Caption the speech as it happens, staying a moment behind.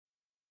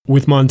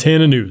With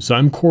Montana News,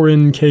 I'm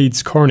Corin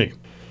Cates Carney.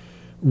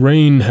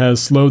 Rain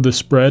has slowed the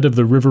spread of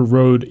the River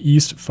Road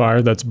East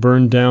fire that's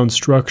burned down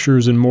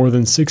structures in more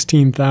than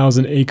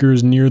 16,000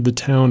 acres near the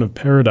town of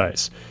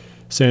Paradise.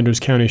 Sanders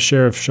County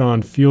Sheriff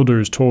Sean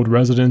Fielders told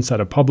residents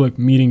at a public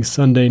meeting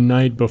Sunday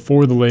night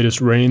before the latest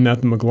rain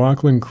that the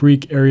McLaughlin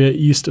Creek area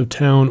east of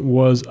town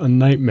was a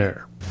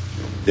nightmare.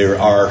 There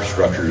are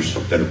structures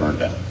that are burned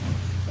down.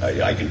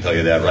 I can tell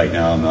you that right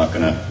now. I'm not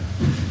going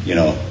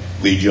to,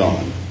 lead you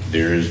on.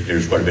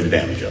 There's quite a bit of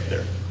damage up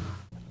there.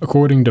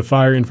 According to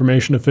fire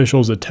information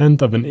officials,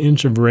 1/10 of an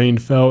inch of rain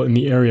fell in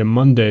the area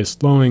Monday,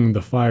 slowing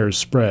the fire's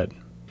spread.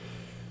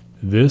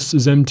 This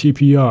is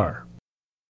MTPR.